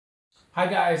Hi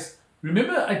guys,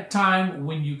 remember a time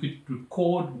when you could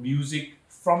record music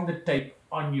from the tape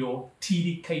on your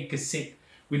TDK cassette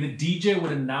when the DJ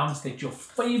would announce that your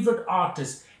favorite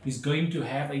artist is going to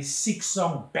have a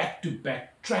 6-song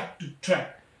back-to-back,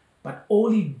 track-to-track, but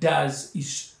all he does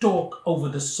is talk over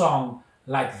the song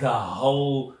like the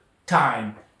whole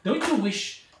time. Don't you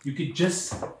wish you could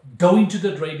just go into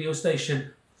the radio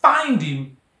station, find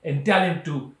him and tell him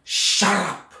to shut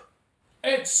up?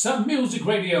 It's a music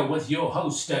radio with your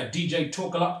host, DJ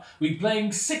Talk A Lot. We're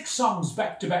playing 6 songs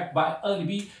back to back by Early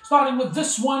B, starting with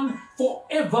this one,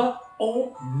 Forever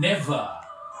or Never.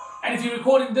 And if you're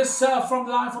recording this from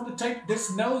live from the tape,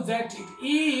 just know that it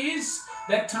is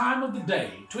that time of the day,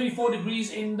 24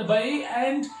 degrees in the bay,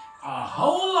 and a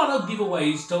whole lot of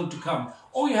giveaways still to come.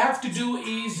 All you have to do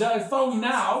is phone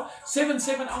now,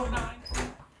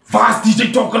 7709. Fast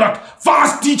DJ Talk A Lot!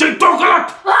 Fast DJ Talk A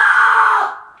Lot! Ah!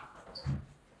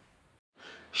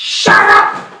 Shut